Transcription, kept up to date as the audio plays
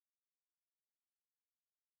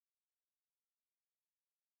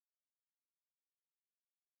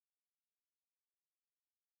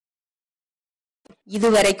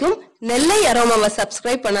இதுவரைக்கும் நெல்லை அரோமாவை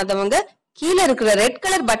சப்ஸ்கிரைப் பண்ணாதவங்க கீழ இருக்கிற ரெட்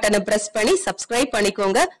கலர் பட்டனை பிரஸ் பண்ணி சப்ஸ்கிரைப்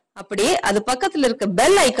பண்ணிக்கோங்க. அப்படியே அது பக்கத்துல இருக்க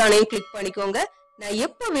பெல் ஐகானையும் கிளிக் பண்ணிக்கோங்க. நான்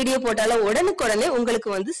எப்ப வீடியோ போட்டாலும் உடனுக்குடனே உங்களுக்கு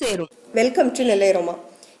வந்து சேரும். Welcome to Nellai aroma.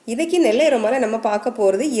 இன்னைக்கு நெல்லை அரோமால நம்ம பார்க்க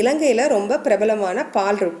போறது இலங்கையில ரொம்ப பிரபலமான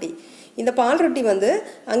பால் ரொட்டி. இந்த பால் ரொட்டி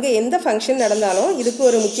அங்கே எந்த ஃபங்க்ஷன் நடந்தாலும் இதுக்கு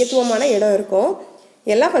ஒரு முக்கியத்துவமான இடம் இருக்கும்.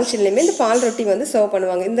 எல்லா ஃபங்க்ஷன்லையுமே இந்த பால் ரொட்டி சர்வ்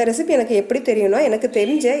பண்ணுவாங்க. இந்த ரெசிபி எனக்கு எப்படி தெரியும்னா, எனக்கு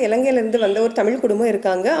தெரிஞ்ச இலங்கையிலேருந்து வந்த ஒரு தமிழ் குடும்பம்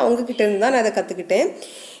இருக்காங்க, அவங்கக்கிட்ட இருந்து தான் நான் அதை கற்றுக்கிட்டேன்.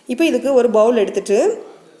 இப்போ இதுக்கு ஒரு பவுல் எடுத்துட்டு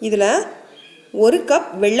இதில் 1 கப்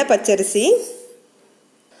வெள்ளை பச்சரிசி,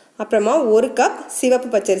 அப்புறமா 1 கப் சிவப்பு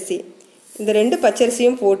பச்சரிசி, இந்த 2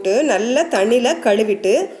 பச்சரிசியும் போட்டு நல்லா தண்ணியில்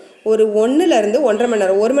கழுவிட்டு ஒரு 1லேருந்து 1.5 மணி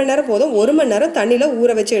நேரம், 1 மணி நேரம் போதும், 1 மணி நேரம் தண்ணியில்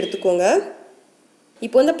ஊற வச்சு எடுத்துக்கோங்க.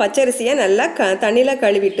 இப்போ இந்த பச்சரிசியை நல்லா தண்ணியில்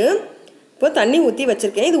கழுவிட்டு இப்போ தண்ணி ஊற்றி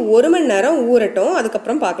வச்சுருக்கேன். இது 1 மணி நேரம் ஊறட்டும்,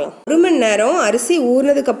 அதுக்கப்புறம் பார்க்கலாம். 1 மணி நேரம் அரிசி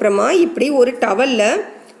ஊறினதுக்கப்புறமா இப்படி ஒரு டவலில்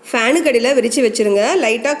ஃபேனுக்கு அடியில் விரித்து வச்சுருங்க.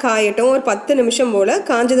 லைட்டாக காயட்டும், ஒரு 10 நிமிஷம் போல்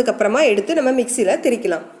காஞ்சதுக்கப்புறமா எடுத்து நம்ம மிக்சியில்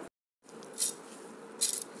திரிக்கலாம்.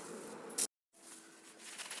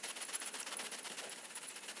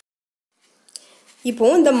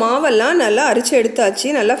 இப்போது இந்த மாவெல்லாம் நல்லா அரிச்சு எடுத்தாச்சு,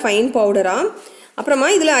 நல்லா ஃபைன் பவுடராக. அப்புறமா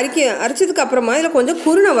இதில் அரிச்சதுக்கு அப்புறமா இதில் கொஞ்சம்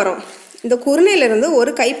குருணை வரும். இந்த குருணையிலேருந்து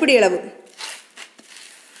ஒரு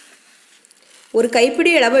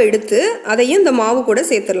கைப்பிடி அளவு எடுத்து அதையும் இந்த மாவு கூட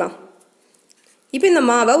சேர்த்துடலாம். இப்போ இந்த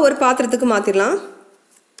மாவை ஒரு பாத்திரத்துக்கு மாற்றிடலாம்.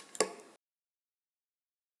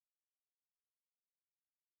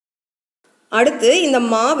 அடுத்து இந்த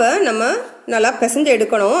மாவை நம்ம நல்லா பிசைஞ்சு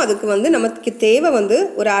எடுக்கணும். அதுக்கு நமக்கு தேவை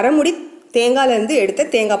ஒரு அரை முடி தேங்காயிலேருந்து எடுத்த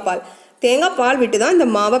தேங்காய் பால் விட்டு தான் இந்த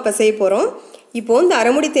மாவை பிசைய போகிறோம். இப்போது இந்த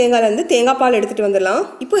அரை முடி தேங்காயிலேருந்து தேங்காய் பால் எடுத்துகிட்டு வந்துடலாம்.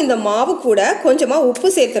 இப்போ இந்த மாவு கூட கொஞ்சமாக உப்பு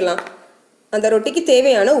சேர்த்துடலாம். அந்த ரொட்டிக்கு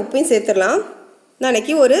தேவையான உப்பையும் சேர்த்துடலாம். நான்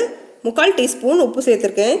இன்றைக்கி ஒரு 3/4 டீஸ்பூன் உப்பு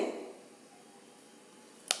சேர்த்துருக்கேன்.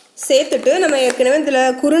 சேர்த்துட்டு நம்ம ஏற்கனவே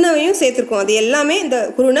இதில் குருணையும் சேர்த்துருக்கோம். அது எல்லாமே இந்த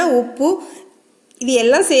குருணை, உப்பு இது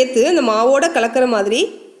எல்லாம் சேர்த்து இந்த மாவோட கலக்கிற மாதிரி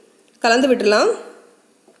கலந்து விட்டுடலாம்.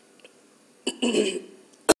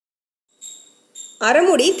 அரை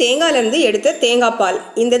முடி தேங்காயிலேருந்து எடுத்த தேங்காய் பால்,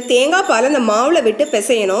 இந்த தேங்காய் பாலை இந்த மாவில் விட்டு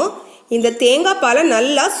பிசையணும். இந்த தேங்காய் பாலை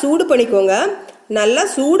நல்லா சூடு பண்ணிக்கோங்க. நல்லா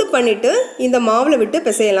சூடு பண்ணிவிட்டு இந்த மாவில் விட்டு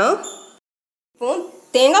பிசையலாம். இப்போ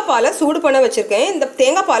தேங்காய் பாலை சூடு பண்ண வச்சுருக்கேன். இந்த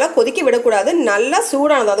தேங்காய் பாலை கொதிக்க விடக்கூடாது, நல்லா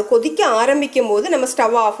சூடானது. அது கொதிக்க ஆரம்பிக்கும் போது நம்ம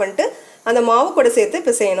ஸ்டவ் ஆஃப் பண்ணிட்டு அந்த மாவு கூட சேர்த்து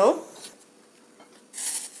பிசையணும்.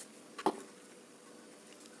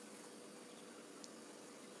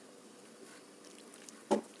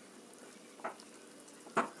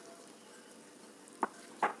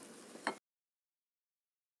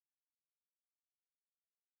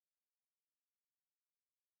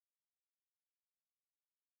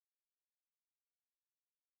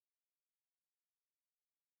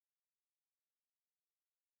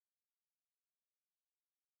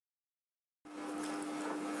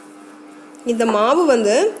 இந்த மாவு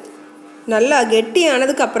நல்லா கெட்டி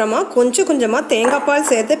ஆனதுக்கு அப்புறமா கொஞ்சம் கொஞ்சமாக தேங்காய் பால்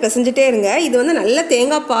சேர்த்து பிசைஞ்சிட்டே இருங்க. இது நல்ல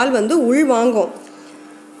தேங்காய் பால் உள் வாங்கும்.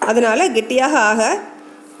 அதனால் கெட்டியாக ஆக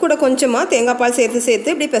கூட கொஞ்சமாக தேங்காய் பால்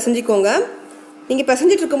சேர்த்து இப்படி பிசைஞ்சிக்கோங்க. நீங்கள்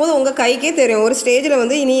பிசைஞ்சிட்டு இருக்கும்போது உங்கள் கைக்கே தெரியும், ஒரு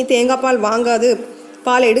ஸ்டேஜில் இனி தேங்காய் பால் வாங்காது,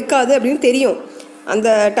 பால் எடுக்காது அப்படின்னு தெரியும். அந்த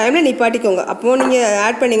டைமில் நிப்பாட்டிக்கோங்க. அப்போது நீங்கள்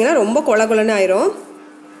ஆட் பண்ணிங்கன்னா ரொம்ப கொலன்னு ஆயிரும்.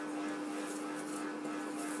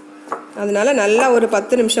 அதனால் நல்லா ஒரு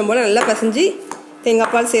 10 நிமிஷம் போல் நல்லா பிசைஞ்சு தேங்காய்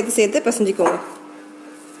பால் சேர்த்து பிசைஞ்சிக்கோங்க.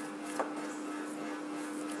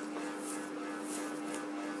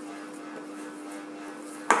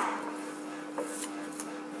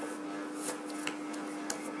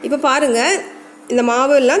 இப்போ பாருங்கள், இந்த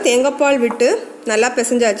மாவு எல்லாம் தேங்காய் பால் விட்டு நல்லா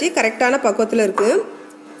பிசைஞ்சாச்சு, கரெக்டான பக்குவத்தில் இருக்குது.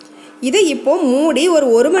 இதை இப்போது மூடி ஒரு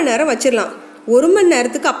 1 மணி நேரம் வச்சிடலாம். 1 மணி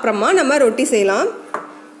நேரத்துக்கு அப்புறமா நம்ம ரொட்டி செய்யலாம்.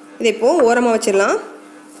 இதை இப்போது ஓரமாக வச்சிடலாம்.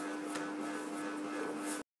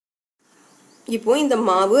 இப்போ இந்த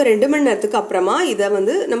மாவு 2 மணி நேரத்துக்கு அப்புறமா இதை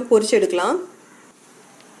நம்ம பொரிச்சு எடுக்கலாம்.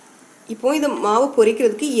 இப்போ இந்த மாவு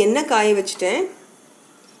பொரிக்கிறதுக்கு எண்ணெய் காய வச்சுட்டேன்.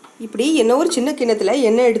 இப்படி ஒரு சின்ன கிண்ணத்தில்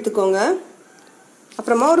எண்ணெய் எடுத்துக்கோங்க.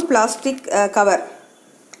 அப்புறமா ஒரு பிளாஸ்டிக் கவர்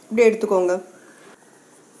இப்படி எடுத்துக்கோங்க.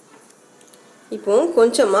 இப்போ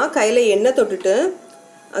கொஞ்சமாக கையில் எண்ணெய் தொட்டுட்டு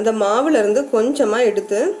அந்த மாவுலேருந்து கொஞ்சமாக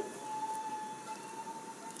எடுத்து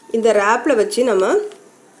இந்த ரேப்பில் வச்சு நம்ம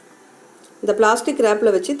இந்த பிளாஸ்டிக்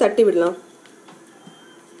ரேப்பில் வச்சு தட்டி விடலாம்.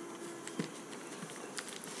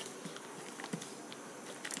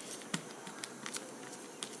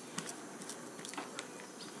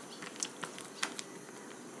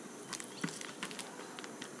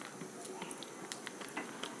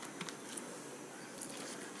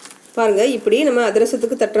 பாருங்கள், இப்படி நம்ம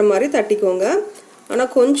அதிரசத்துக்கு தட்டுற மாதிரி தட்டிக்கோங்க.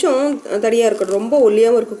 ஆனால் கொஞ்சம் தடியாக இருக்கட்டும், ரொம்ப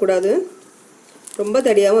ஒல்லியாகவும் இருக்கக்கூடாது. ரொம்ப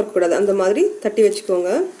தடியாகவும் இருக்கக்கூடாது, அந்த மாதிரி தட்டி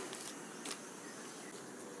வச்சுக்கோங்க.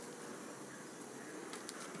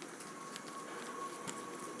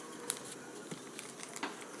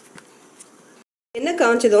 எண்ணெய்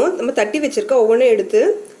காய்ச்சதும் நம்ம தட்டி வச்சுருக்க ஒவ்வொன்றும் எடுத்து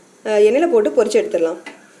எண்ணெயில் போட்டு பொரிச்சு எடுத்துடலாம்.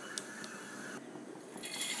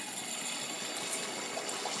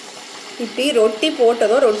 இப்படி ரொட்டி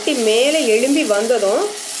போட்டதும் ரொட்டி மேலே எழும்பி வந்ததும்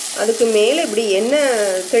அதுக்கு மேலே இப்படி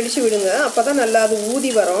எண்ணெய் தெளித்து விடுங்க. அப்போ தான் நல்லா அது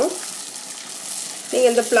ஊதி வரும்.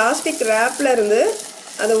 நீங்கள் இந்த பிளாஸ்டிக் ரேப்பில் இருந்து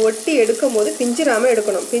அதை ஒட்டி எடுக்கும் போது பிஞ்சிடாமல்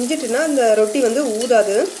எடுக்கணும். பிஞ்சிட்டுனா அந்த ரொட்டி வந்து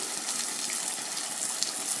ஊதாது.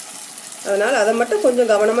 அதனால் அதை மட்டும் கொஞ்சம்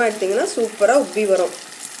கவனமாக எடுத்திங்கன்னா சூப்பராக உப்பி வரும்.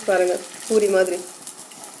 பாருங்கள், பூரி மாதிரி.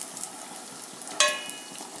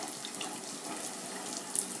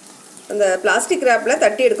 அந்த பிளாஸ்டிக் ரேப்பில்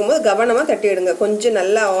தட்டி எடுக்கும்போது கவனமாக தட்டி எடுங்க. கொஞ்சம்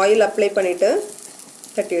நல்லா ஆயில் அப்ளை பண்ணிவிட்டு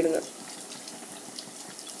தட்டி எடுங்க.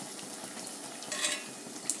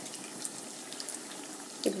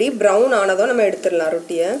 இப்படி ப்ரௌன் ஆனதும் நம்ம எடுத்துடலாம்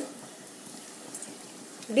ரொட்டியை.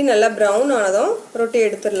 இப்படி நல்லா ப்ரௌன் ஆனதும் ரொட்டியை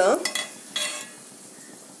எடுத்துடலாம்.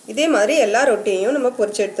 இதே மாதிரி எல்லா ரொட்டியையும் நம்ம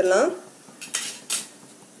பொரிச்சு எடுத்துடலாம்.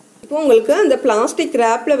 இப்போ உங்களுக்கு அந்த பிளாஸ்டிக்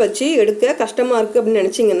ரேப்பில் வச்சு எடுக்க கஷ்டமாக இருக்குது அப்படின்னு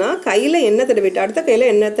நினச்சிங்கன்னா கையில் எண்ணெய் தடவிட்டு, அடுத்த கையில்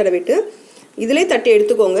எண்ணெய் தடவிட்டு இதிலே தட்டி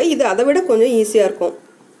எடுத்துக்கோங்க. இது அதை விட கொஞ்சம் ஈஸியாக இருக்கும்.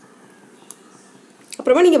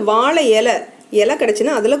 அப்புறமா நீங்கள் வாழை இலை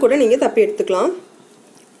கிடச்சின்னா அதில் கூட நீங்கள் தப்பி எடுத்துக்கலாம்.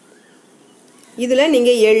 இதில்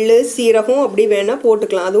நீங்கள் எள்ளு சீரகம் அப்படி வேணால்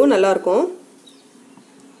போட்டுக்கலாம், அதுவும் நல்லாயிருக்கும்.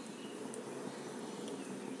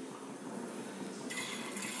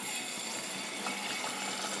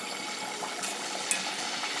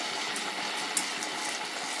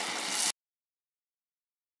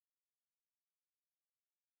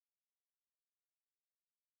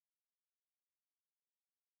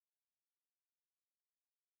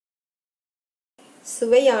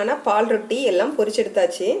 சுவையான பால் ரொட்டி எல்லாம்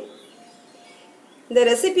பொரிச்செடுத்தாச்சு. இந்த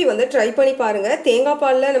ரெசிபி வந்து ட்ரை பண்ணி பாருங்கள். தேங்காய்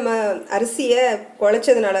பாலில் நம்ம அரிசியை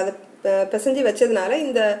குழைச்சதுனால, அதை பிசைஞ்சு வச்சதுனால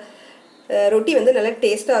இந்த ரொட்டி வந்து நல்லா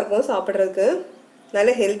டேஸ்ட்டாக இருக்கும், சாப்பிட்றதுக்கு நல்ல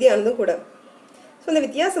ஹெல்த்தியானதும் கூட. ஸோ இந்த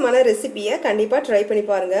வித்தியாசமான ரெசிபியை கண்டிப்பாக ட்ரை பண்ணி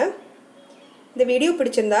பாருங்கள். இந்த வீடியோ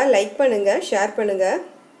பிடிச்சிருந்தா லைக் பண்ணுங்கள், ஷேர் பண்ணுங்கள்.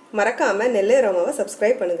 மறக்காமல் நெல்லை அரோமாவை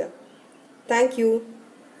சப்ஸ்கிரைப் பண்ணுங்கள். தேங்க்யூ.